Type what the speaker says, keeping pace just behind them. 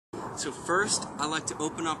So first, I like to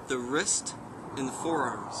open up the wrist and the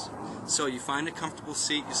forearms. So you find a comfortable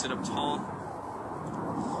seat, you sit up tall.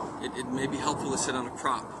 It may be helpful to sit on a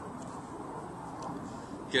prop.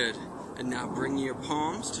 Good. And now bring your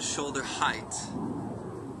palms to shoulder height.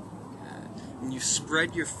 Good. And you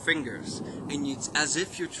spread your fingers, and it's as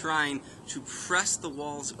if you're trying to press the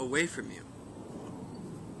walls away from you.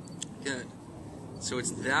 Good. So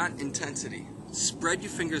it's that intensity. Spread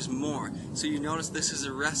your fingers more. So you notice this is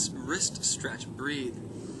a wrist stretch. Breathe.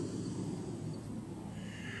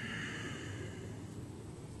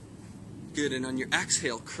 Good, and on your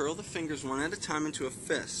exhale, curl the fingers one at a time into a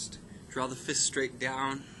fist. Draw the fist straight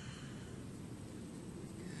down.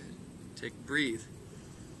 Good. Breathe.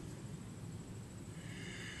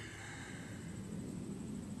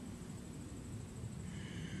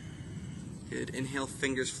 Good. Inhale,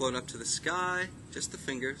 fingers float up to the sky. Just the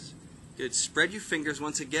fingers. Good. Spread your fingers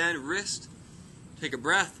once again. Wrist. Take a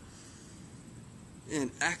breath.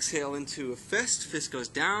 And exhale into a fist. Fist goes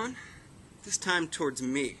down. This time towards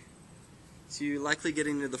me. So you're likely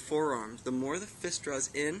getting into the forearms. The more the fist draws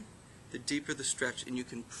in, the deeper the stretch, and you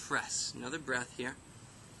can press. Another breath here.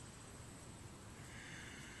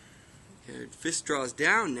 Okay, fist draws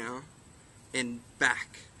down now, and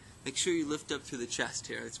back. Make sure you lift up through the chest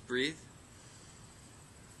here. Let's breathe.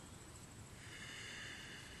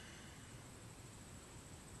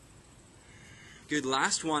 Good,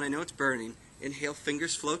 last one. I know it's burning. Inhale,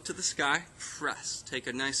 fingers float to the sky. Press. Take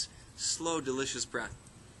a nice, slow, delicious breath.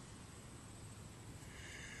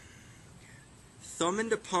 Thumb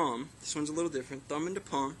into palm. This one's a little different. Thumb into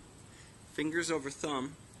palm. Fingers over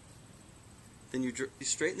thumb. Then you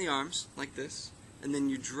straighten the arms like this. And then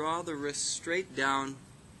you draw the wrists straight down.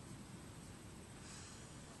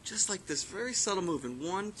 Just like this. Very subtle movement.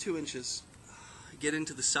 1-2 inches. Get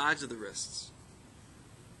into the sides of the wrists.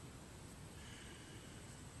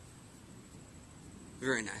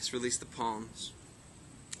 Very nice. Release the palms.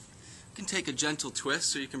 You can take a gentle twist,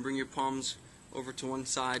 so you can bring your palms over to one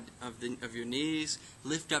side of your knees.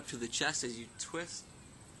 Lift up to the chest as you twist.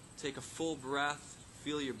 Take a full breath.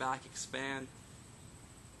 Feel your back expand.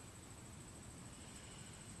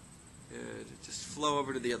 Good. Just flow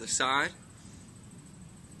over to the other side.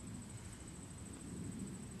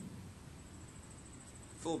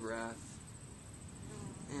 Full breath.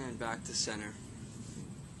 And back to center.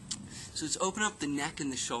 So let's open up the neck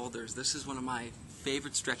and the shoulders. This is one of my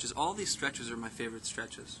favorite stretches. All these stretches are my favorite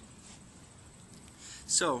stretches.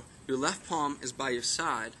 So, your left palm is by your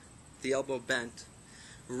side, the elbow bent.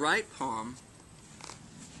 Right palm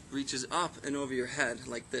reaches up and over your head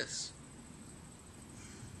like this.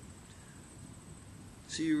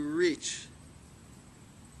 So you reach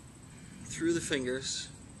through the fingers.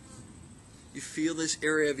 You feel this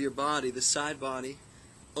area of your body, the side body,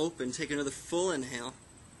 open. Take another full inhale.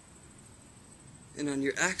 And on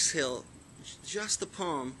your exhale, just the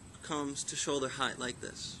palm comes to shoulder height like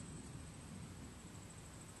this.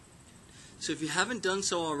 So if you haven't done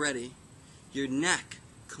so already, your neck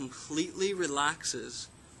completely relaxes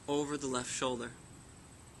over the left shoulder.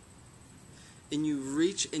 And you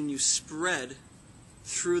reach and you spread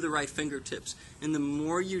through the right fingertips. And the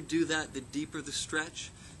more you do that, the deeper the stretch.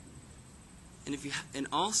 And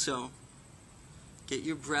also get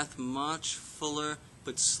your breath much fuller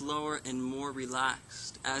but slower and more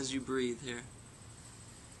relaxed as you breathe here.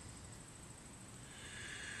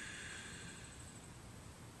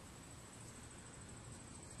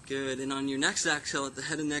 Good, and on your next exhale, let the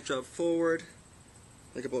head and neck drop forward,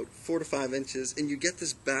 like about 4 to 5 inches, and you get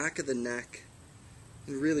this back of the neck.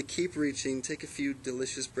 And really keep reaching, take a few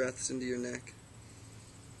delicious breaths into your neck.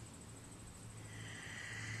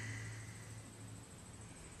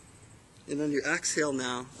 And on your exhale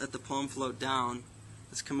now, let the palm float down.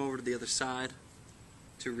 Let's come over to the other side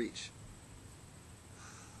to reach.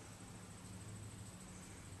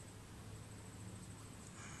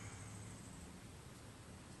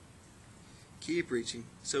 Keep reaching.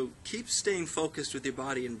 So keep staying focused with your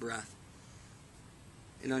body and breath.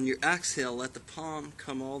 And on your exhale, let the palm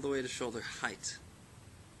come all the way to shoulder height,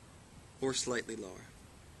 or slightly lower.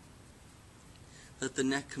 Let the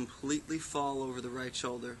neck completely fall over the right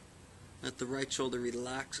shoulder. Let the right shoulder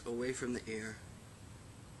relax away from the ear.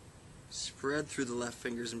 Spread through the left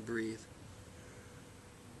fingers and breathe.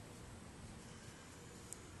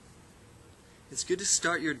 It's good to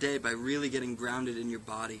start your day by really getting grounded in your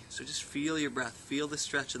body. So just feel your breath. Feel the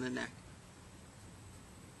stretch in the neck.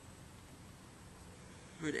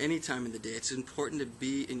 Or at any time in the day, it's important to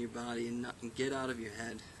be in your body and get out of your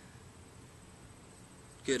head.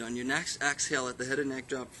 Good. On your next exhale, let the head and neck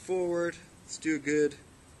drop forward. Let's do a good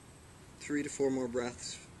 3 to 4 more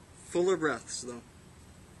breaths. Fuller breaths, though.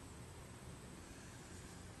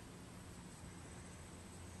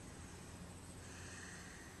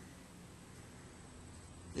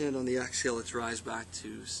 And on the exhale, let's rise back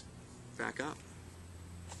up.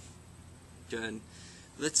 Good.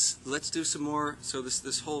 Let's do some more. So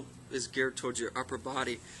this whole is geared towards your upper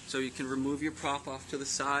body. So you can remove your prop off to the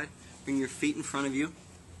side, bring your feet in front of you.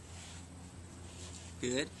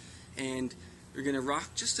 Good. And you're going to rock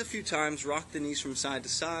just a few times, rock the knees from side to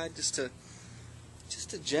side, just to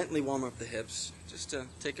gently warm up the hips, just to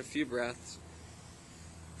take a few breaths.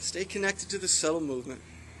 Stay connected to the subtle movement.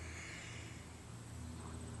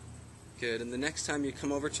 Good. And the next time you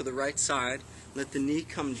come over to the right side, let the knee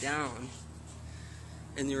come down,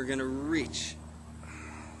 and you're going to reach.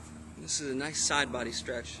 This is a nice side body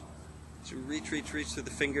stretch. So reach through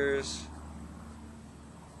the fingers.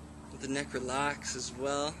 Let the neck relax as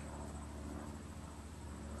well.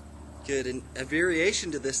 Good. And a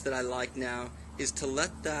variation to this that I like now is to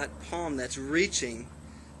let that palm that's reaching,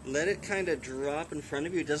 let it kind of drop in front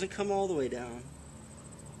of you. It doesn't come all the way down.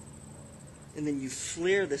 And then you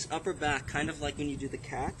flare this upper back, kind of like when you do the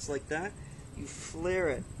cats, like that. You flare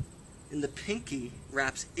it, and the pinky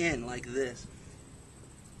wraps in like this.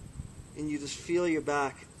 And you just feel your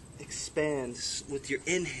back expand with your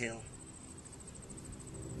inhale.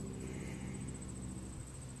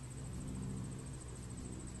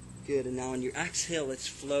 Good, and now on your exhale, let's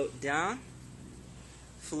float down.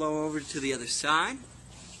 Flow over to the other side.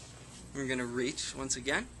 We're going to reach once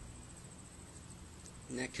again.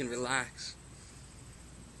 Neck can relax.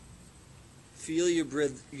 Feel your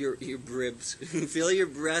ribs. Feel your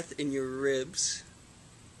breath in your ribs.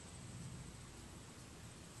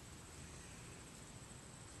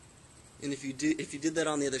 And if you did that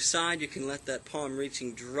on the other side, you can let that palm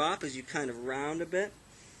reaching drop as you kind of round a bit.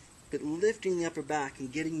 But lifting the upper back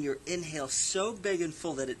and getting your inhale so big and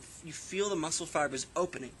full that you feel the muscle fibers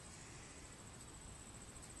opening.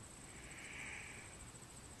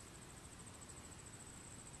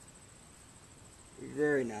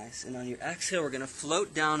 Very nice. And on your exhale, we're going to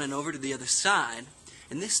float down and over to the other side.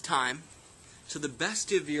 And this time, to the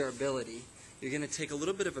best of your ability, you're going to take a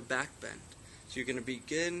little bit of a back bend. So you're going to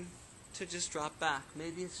begin to just drop back.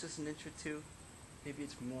 Maybe it's just an inch or two. Maybe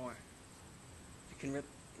it's more. You can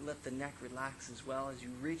let the neck relax as well as you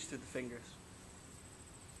reach through the fingers.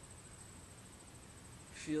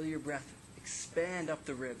 Feel your breath expand up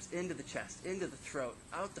the ribs, into the chest, into the throat,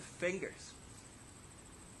 out the fingers.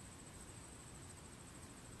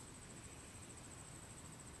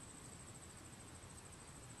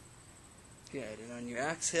 Good, and on your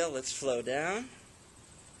exhale, let's flow down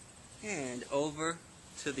and over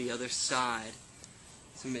to the other side.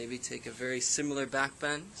 So maybe take a very similar back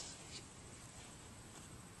bend.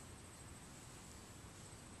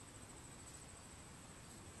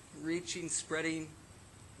 Reaching, spreading,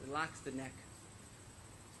 relax the neck.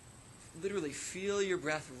 Literally feel your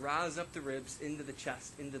breath rouse up the ribs, into the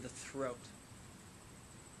chest, into the throat.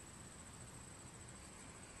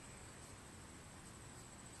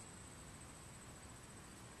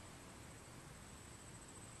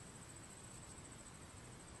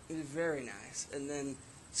 Very nice. And then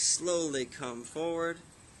slowly come forward.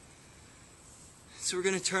 So we're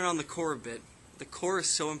going to turn on the core a bit. The core is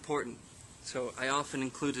so important. So I often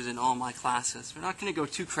include it in all my classes. We're not going to go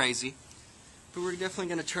too crazy, but we're definitely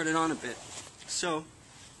going to turn it on a bit. So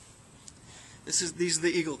these are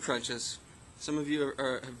the eagle crunches. Some of you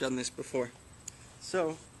have done this before.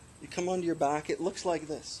 So you come onto your back. It looks like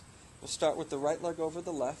this. We'll start with the right leg over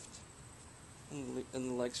the left, and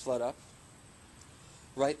the legs flat up.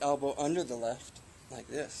 Right elbow under the left, like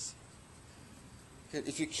this. Okay,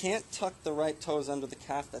 if you can't tuck the right toes under the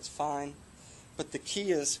calf, that's fine. But the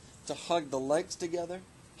key is to hug the legs together,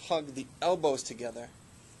 hug the elbows together.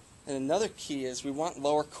 And another key is we want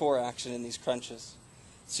lower core action in these crunches.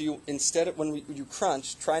 So you, instead of when you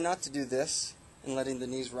crunch, try not to do this and letting the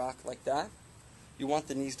knees rock like that. You want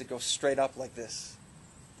the knees to go straight up like this.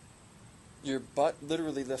 Your butt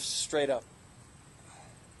literally lifts straight up.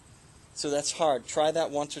 So that's hard. Try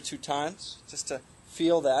that once or two times just to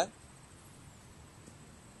feel that.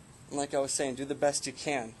 And like I was saying, do the best you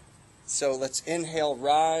can. So let's inhale,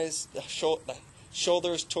 rise, the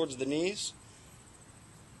shoulders towards the knees.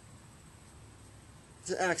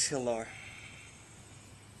 To exhale, lower.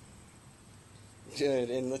 Good.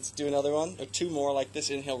 And let's do another one, or two more like this.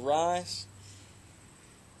 Inhale, rise.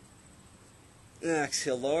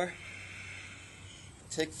 Exhale, lower.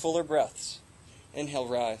 Take fuller breaths. Inhale,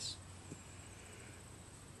 rise.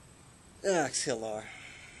 Exhale, lower.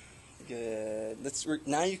 Good.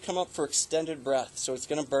 Now you come up for extended breath, so it's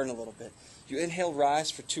going to burn a little bit. You inhale,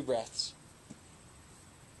 rise for 2 breaths.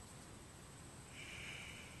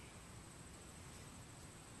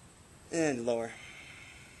 And lower.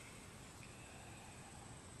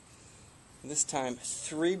 This time,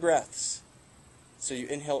 3 breaths. So you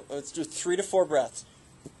inhale, let's do 3 to 4 breaths.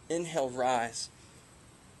 Inhale, rise.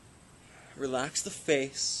 Relax the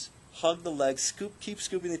face, hug the legs, keep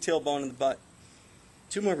scooping the tailbone and the butt.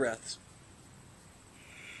 2 more breaths.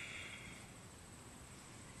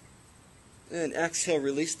 And exhale,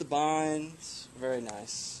 release the binds. Very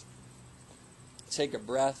nice. Take a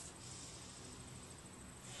breath.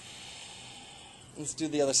 Let's do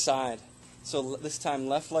the other side. So this time,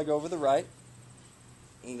 left leg over the right.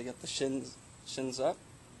 And they get the shins up,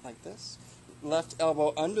 like this. Left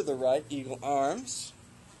elbow under the right, eagle arms.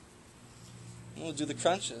 And we'll do the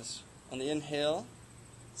crunches. On the inhale,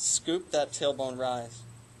 scoop that tailbone, rise.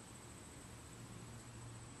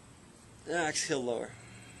 And exhale, lower.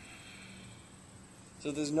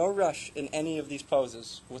 So there's no rush in any of these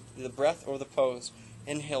poses, with the breath or the pose.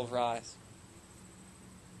 Inhale, rise.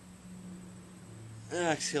 And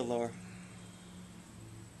exhale, lower.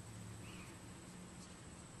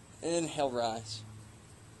 Inhale, rise.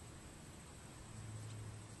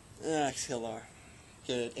 And exhale, lower.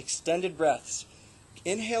 Good. Extended breaths.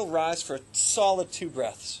 Inhale, rise for a solid 2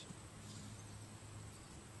 breaths.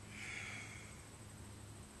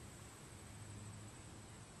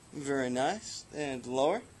 Very nice. And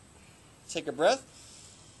lower. Take a breath.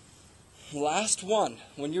 Last one.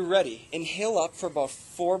 When you're ready, inhale up for about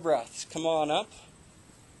 4 breaths. Come on up.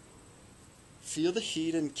 Feel the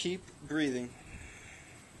heat and keep breathing.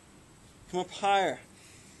 Come up higher.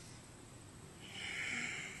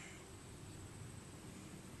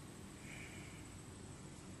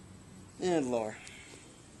 And lower.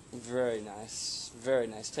 Very nice. Very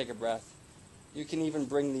nice. Take a breath. You can even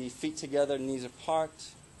bring the feet together, knees apart,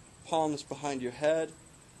 palms behind your head.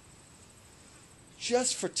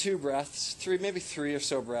 Just for 2 breaths, maybe 3 or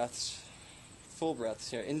so breaths. Full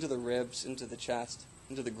breaths here. Into the ribs, into the chest,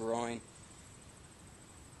 into the groin.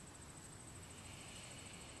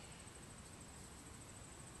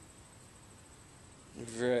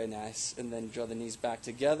 Very nice. And then draw the knees back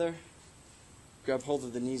together. Grab hold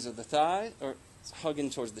of the knees of the thigh, or hug in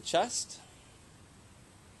towards the chest.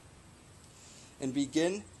 And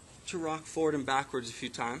begin to rock forward and backwards a few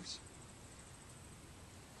times.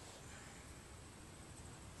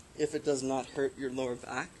 If it does not hurt your lower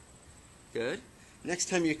back. Good. Next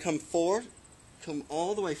time you come forward, come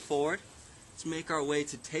all the way forward. Let's make our way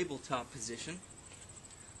to tabletop position.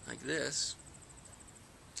 Like this.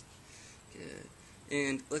 Good.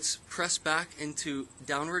 And let's press back into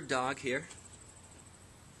downward dog here.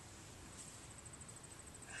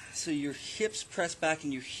 So your hips press back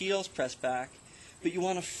and your heels press back, but you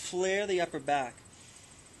want to flare the upper back.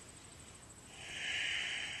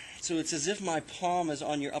 So it's as if my palm is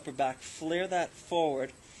on your upper back. Flare that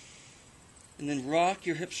forward, and then rock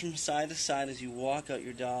your hips from side to side as you walk out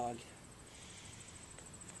your dog.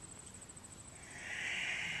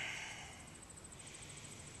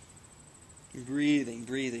 Breathing,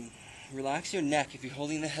 breathing. Relax your neck. If you're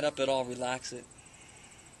holding the head up at all, relax it.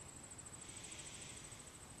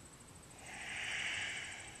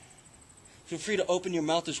 Feel free to open your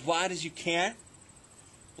mouth as wide as you can.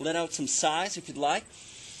 Let out some sighs if you'd like.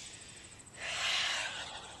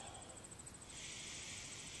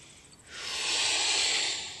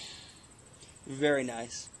 Very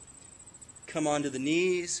nice. Come onto the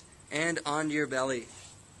knees and onto your belly.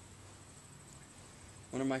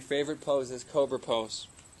 One of my favorite poses, cobra pose.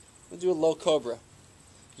 We'll do a low cobra.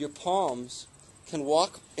 Your palms can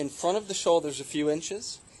walk in front of the shoulders a few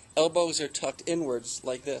inches. Elbows are tucked inwards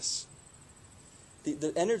like this.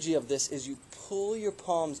 The energy of this is you pull your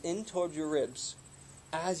palms in toward your ribs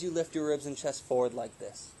as you lift your ribs and chest forward like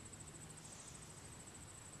this.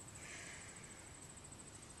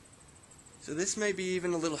 So this may be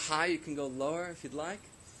even a little high. You can go lower if you'd like.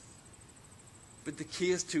 But the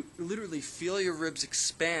key is to literally feel your ribs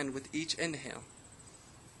expand with each inhale.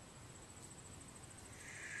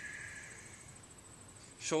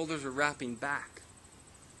 Shoulders are wrapping back.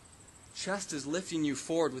 Chest is lifting you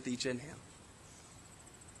forward with each inhale.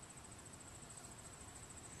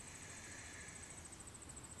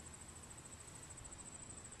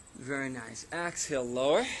 Very nice. Exhale,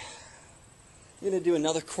 lower. You're going to do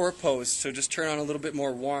another core pose, so just turn on a little bit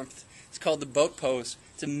more warmth. It's called the boat pose.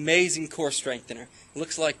 It's an amazing core strengthener. It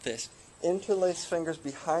looks like this. Interlace fingers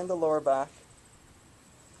behind the lower back,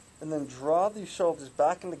 and then draw these shoulders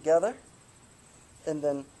back and together, and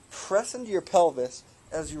then press into your pelvis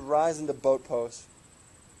as you rise into boat pose.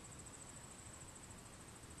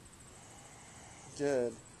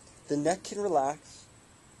 Good. The neck can relax.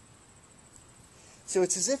 So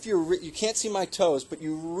it's as if you can't see my toes, but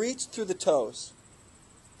you reach through the toes.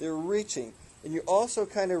 They're reaching. And you also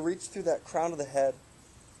kind of reach through that crown of the head.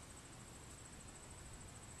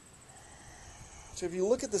 So if you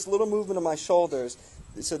look at this little movement of my shoulders,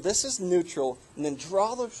 so this is neutral, and then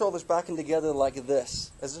draw those shoulders back and together like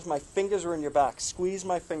this, as if my fingers were in your back. Squeeze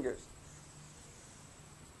my fingers.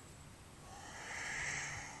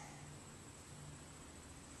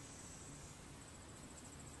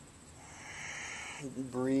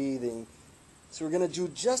 Breathing. So we're going to do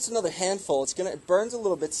just another handful. It burns a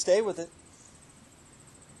little bit. Stay with it.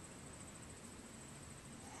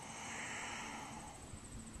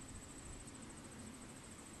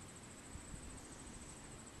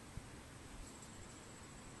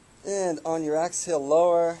 And on your exhale,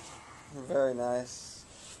 lower. Very nice.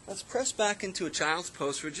 Let's press back into a child's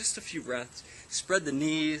pose for just a few breaths. Spread the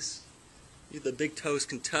knees. The big toes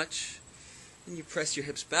can touch. And you press your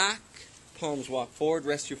hips back. Palms walk forward.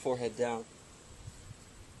 Rest your forehead down.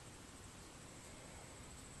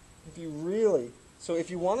 If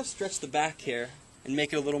you want to stretch the back here and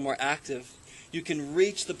make it a little more active, you can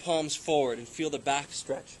reach the palms forward and feel the back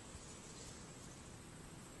stretch.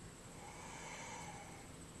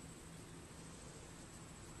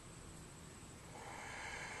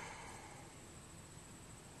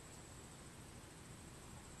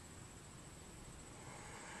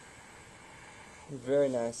 Very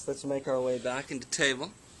nice. Let's make our way back into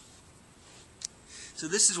table. So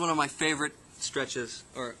this is one of my favorite stretches,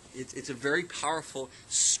 or it's a very powerful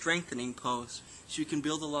strengthening pose. So you can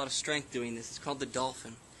build a lot of strength doing this. It's called the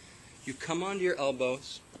dolphin. You come onto your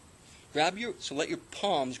elbows, let your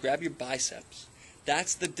palms grab your biceps.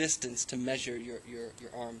 That's the distance to measure your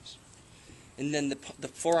arms. And then the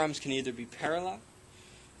forearms can either be parallel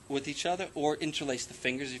with each other or interlace the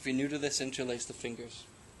fingers. If you're new to this, interlace the fingers.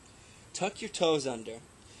 Tuck your toes under.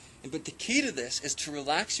 But the key to this is to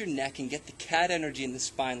relax your neck and get the cat energy in the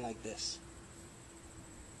spine like this.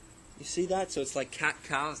 You see that? So it's like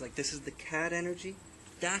cat-cow. It's like this is the cat energy.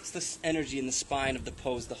 That's the energy in the spine of the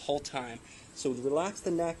pose the whole time. So relax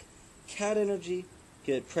the neck, cat energy.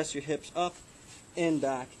 Good. Press your hips up and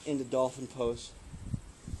back into dolphin pose.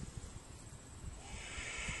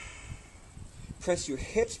 Press your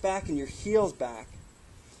hips back and your heels back.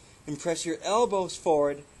 And press your elbows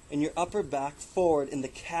forward and your upper back forward in the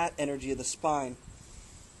cat energy of the spine.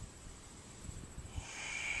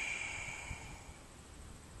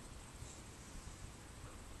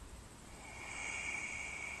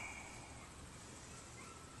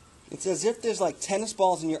 It's as if there's like tennis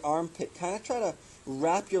balls in your armpit. Kind of try to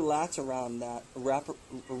wrap your lats around that, wrap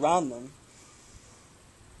around them.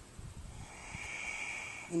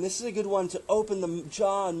 And this is a good one to open the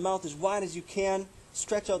jaw and mouth as wide as you can.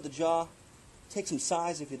 Stretch out the jaw. Take some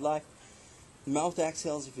sighs if you'd like. Mouth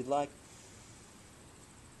exhales if you'd like.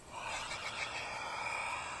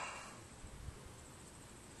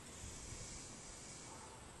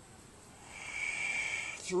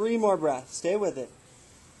 Three more breaths. Stay with it.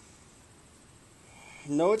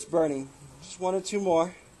 No, it's burning. Just one or two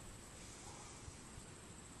more.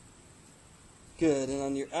 Good. And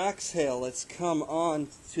on your exhale, let's come on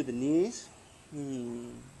to the knees.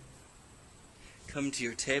 Come to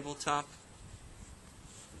your tabletop.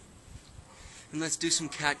 And let's do some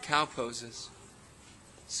cat-cow poses.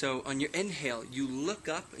 So on your inhale, you look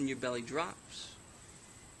up and your belly drops.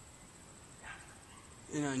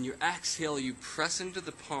 And on your exhale, you press into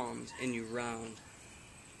the palms and you round.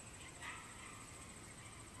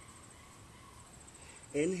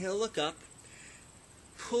 Inhale, look up.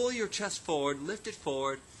 Pull your chest forward, lift it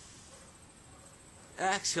forward.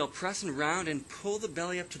 Exhale, press and round and pull the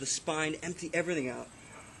belly up to the spine, empty everything out.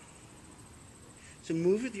 So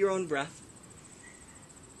move with your own breath.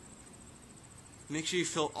 Make sure you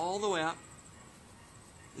fill all the way up.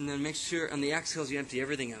 And then make sure on the exhales you empty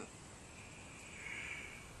everything out.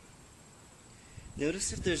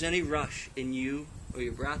 Notice if there's any rush in you or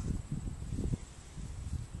your breath.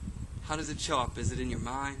 How does it show up? Is it in your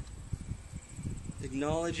mind?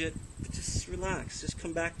 Acknowledge it, but just relax. Just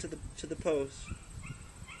come back to the pose.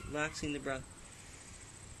 Relaxing the breath.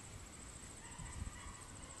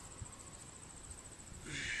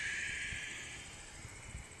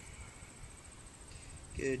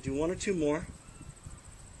 Good. Do one or two more.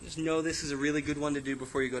 Just know this is a really good one to do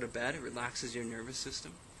before you go to bed. It relaxes your nervous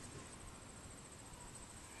system.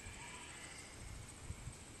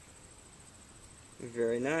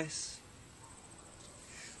 Very nice.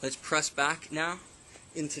 Let's press back now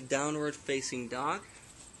into downward facing dog.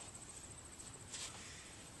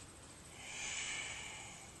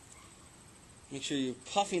 Make sure you're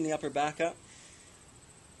puffing the upper back up.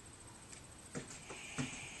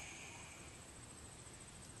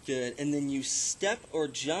 Good. And then you step or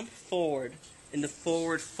jump forward in the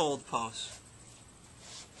forward fold pose.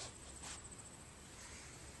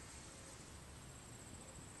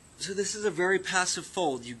 So this is a very passive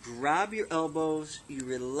fold. You grab your elbows, you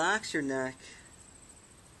relax your neck,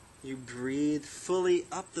 you breathe fully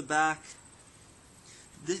up the back.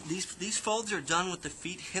 These folds are done with the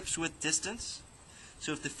feet hips width distance.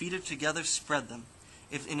 So if the feet are together, spread them.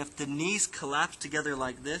 If the knees collapse together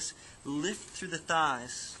like this, lift through the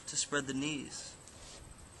thighs to spread the knees.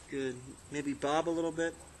 Good. Maybe bob a little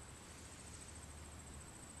bit.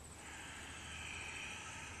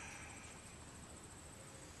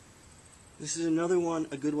 This is another one,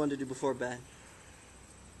 a good one to do before bed.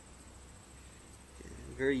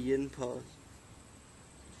 Very yin pose.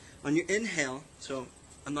 On your inhale, so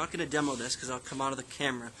I'm not going to demo this because I'll come out of the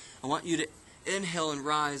camera. I want you to inhale and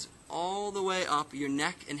rise all the way up. Your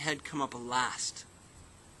neck and head come up last.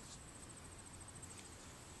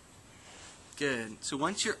 Good. So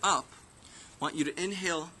once you're up, I want you to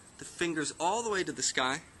inhale the fingers all the way to the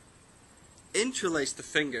sky. Interlace the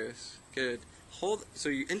fingers. Good. Hold. So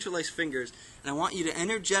you interlace fingers, and I want you to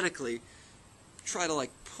energetically try to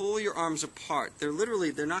pull your arms apart.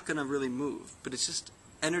 They're not going to really move, but it's just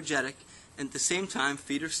energetic. And at the same time,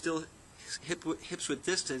 feet are still hips width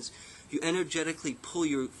distance. You energetically pull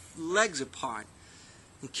your legs apart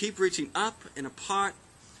and keep reaching up and apart,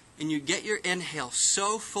 and you get your inhale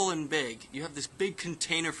so full and big. You have this big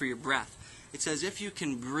container for your breath. It's as if you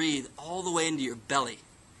can breathe all the way into your belly.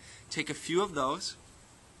 Take a few of those.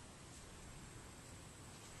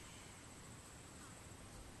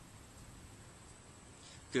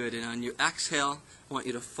 Good. And on your exhale, I want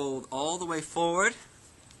you to fold all the way forward.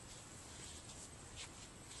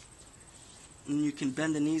 And you can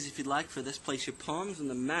bend the knees if you'd like for this. Place your palms on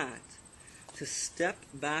the mat to step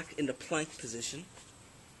back into plank position.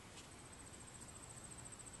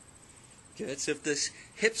 Good. So if the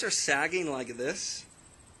hips are sagging like this,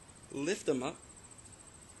 lift them up.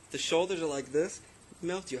 If the shoulders are like this,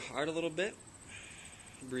 melt your heart a little bit.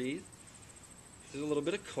 Breathe. There's a little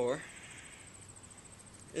bit of core.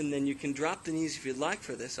 And then you can drop the knees if you'd like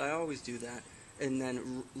for this. I always do that. And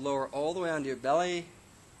then lower all the way onto your belly.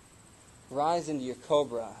 Rise into your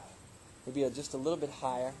cobra. Maybe just a little bit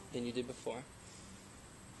higher than you did before.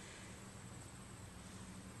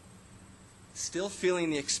 Still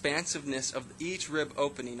feeling the expansiveness of each rib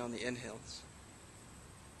opening on the inhales.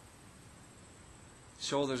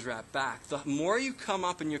 Shoulders wrap back. The more you come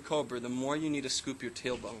up in your cobra, the more you need to scoop your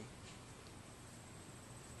tailbone.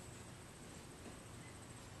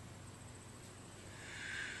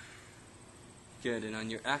 Good. And on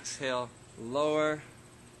your exhale, lower.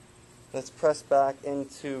 Let's press back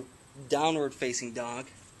into downward facing dog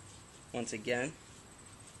once again.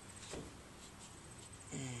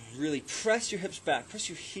 Really press your hips back. Press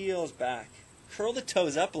your heels back. Curl the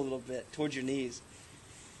toes up a little bit towards your knees.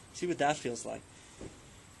 See what that feels like.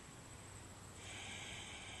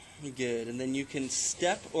 Good. And then you can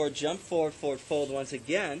step or jump forward, fold once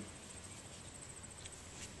again.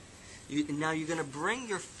 Now you're going to bring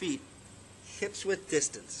your feet hips width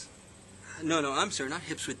distance. No, I'm sorry, not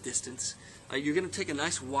hips width distance. You're going to take a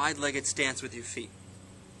nice wide-legged stance with your feet.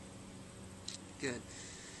 Good.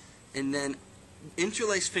 And then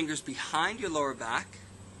interlace fingers behind your lower back.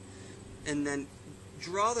 And then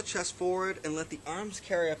draw the chest forward and let the arms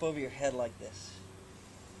carry up over your head like this.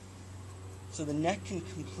 So the neck can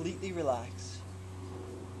completely relax.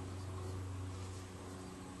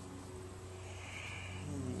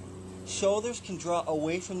 Shoulders can draw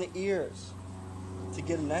away from the ears to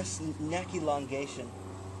get a nice neck elongation.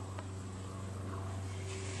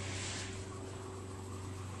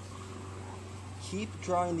 Keep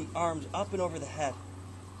drawing the arms up and over the head.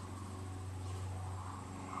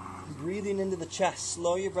 Breathing into the chest.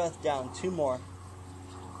 Slow your breath down. 2 more.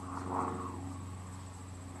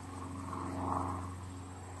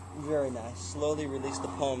 Very nice. Slowly release the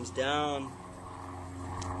palms down.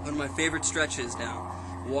 One of my favorite stretches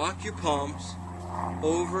now. Walk your palms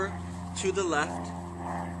over to the left.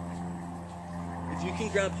 If you can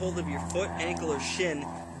grab hold of your foot, ankle, or shin,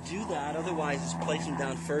 do that. Otherwise, just place them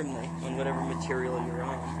down firmly on whatever material you're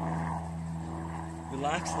on.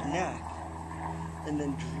 Relax the neck. And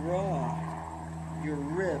then draw your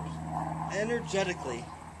ribs energetically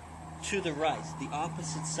to the right, the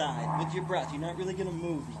opposite side, with your breath. You're not really going to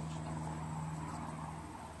move much.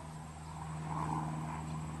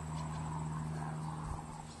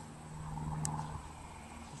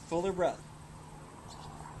 Fuller breath.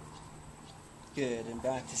 Good, and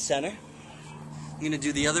back to center. I'm going to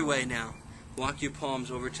do the other way now. Walk your palms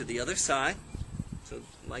over to the other side, so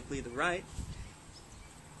likely the right.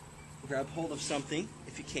 Grab hold of something,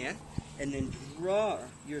 if you can, and then draw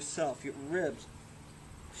yourself, your ribs,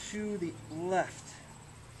 to the left.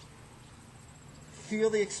 Feel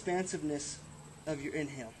the expansiveness of your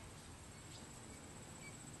inhale.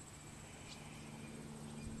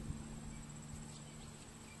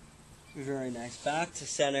 Very nice. Back to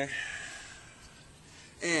center.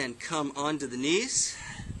 And come onto the knees.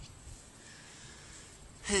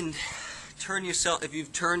 And turn yourself, if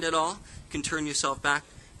you've turned at all, you can turn yourself back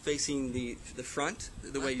facing the front,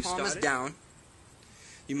 the way you started. Palm is down.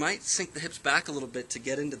 You might sink the hips back a little bit to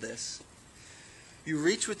get into this. You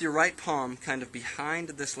reach with your right palm kind of behind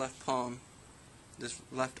this left palm, this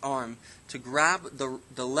left arm, to grab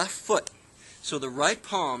the left foot. So the right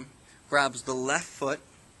palm grabs the left foot,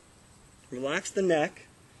 relax the neck,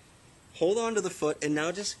 hold on to the foot, and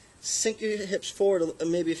now just sink your hips forward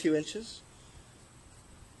maybe a few inches.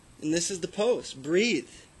 And this is the pose. Breathe.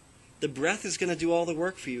 The breath is going to do all the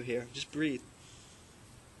work for you here. Just breathe.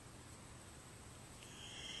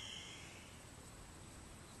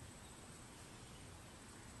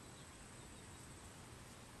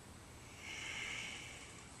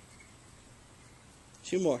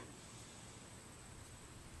 Two more.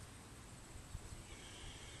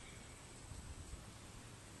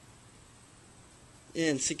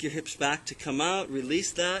 And sink your hips back to come out.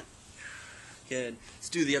 Release that. Good. Let's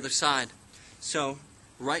do the other side. So,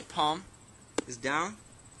 right palm is down.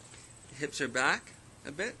 Hips are back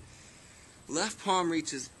a bit. Left palm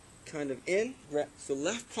reaches kind of in. So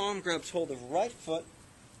left palm grabs hold of right foot.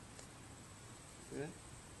 Good.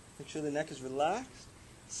 Make sure the neck is relaxed.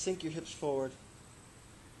 Sink your hips forward.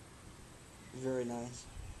 Very nice.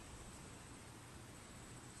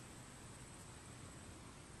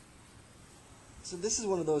 So this is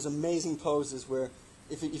one of those amazing poses where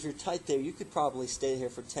if you're tight there, you could probably stay here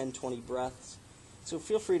for 10, 20 breaths. So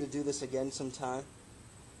feel free to do this again sometime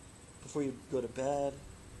before you go to bed.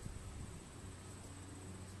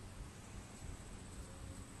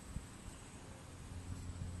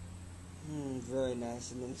 Very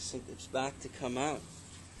nice. And then sink hips back to come out.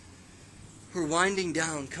 We're winding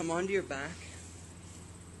down. Come onto your back.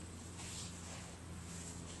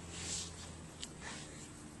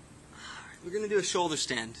 We're going to do a shoulder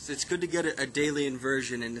stand. It's good to get a daily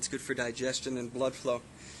inversion, and it's good for digestion and blood flow.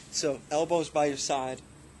 So elbows by your side.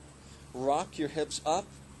 Rock your hips up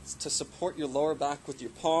to support your lower back with your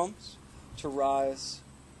palms to rise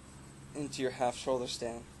into your half shoulder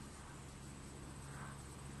stand.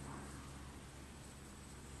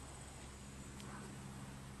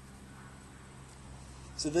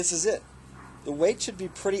 So this is it. The weight should be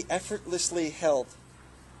pretty effortlessly held.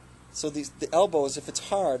 So the elbows, if it's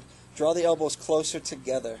hard, draw the elbows closer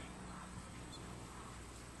together.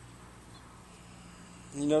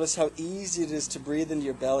 And you notice how easy it is to breathe into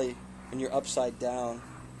your belly when you're upside down.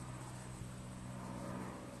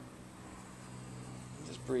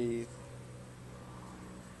 Just breathe.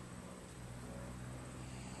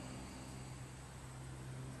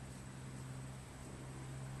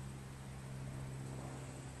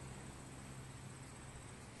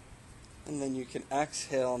 And then you can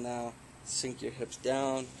exhale now. Sink your hips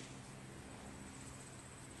down.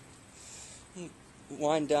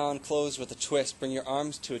 Wind down, close with a twist. Bring your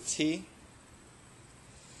arms to a T.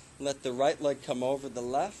 Let the right leg come over the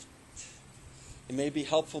left. It may be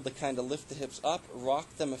helpful to kind of lift the hips up,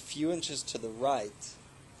 rock them a few inches to the right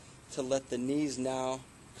to let the knees now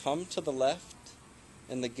come to the left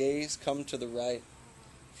and the gaze come to the right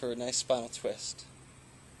for a nice spinal twist.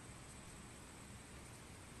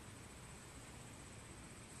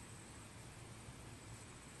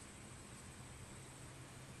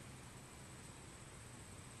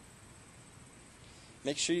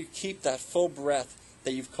 Make sure you keep that full breath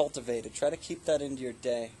that you've cultivated. Try to keep that into your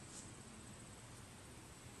day.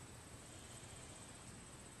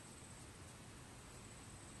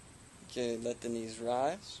 Okay, let the knees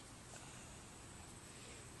rise.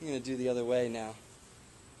 You're going to do the other way now.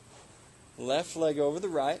 Left leg over the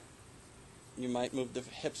right. You might move the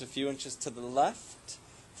hips a few inches to the left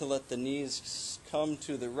to let the knees come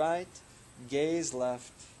to the right. Gaze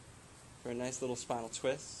left for a nice little spinal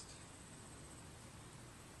twist.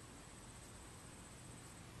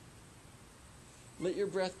 Let your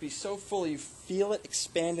breath be so full you feel it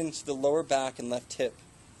expand into the lower back and left hip.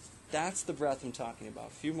 That's the breath I'm talking about.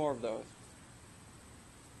 A few more of those.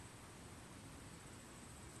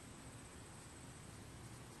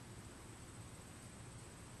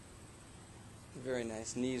 Very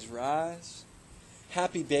nice. Knees rise.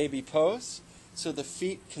 Happy baby pose. So the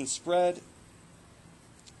feet can spread.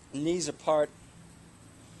 Knees apart.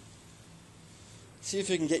 See if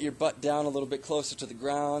you can get your butt down a little bit closer to the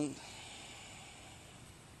ground.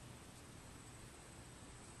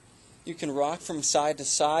 You can rock from side to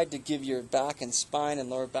side to give your back and spine and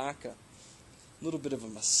lower back a little bit of a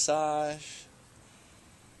massage.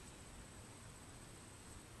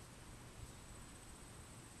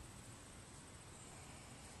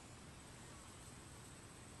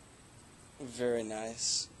 Very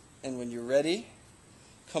nice. And when you're ready,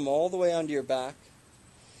 come all the way onto your back.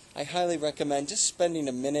 I highly recommend just spending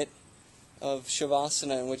a minute of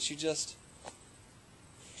Shavasana in which you just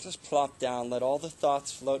plop down, let all the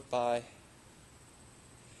thoughts float by,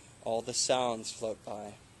 all the sounds float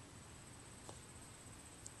by.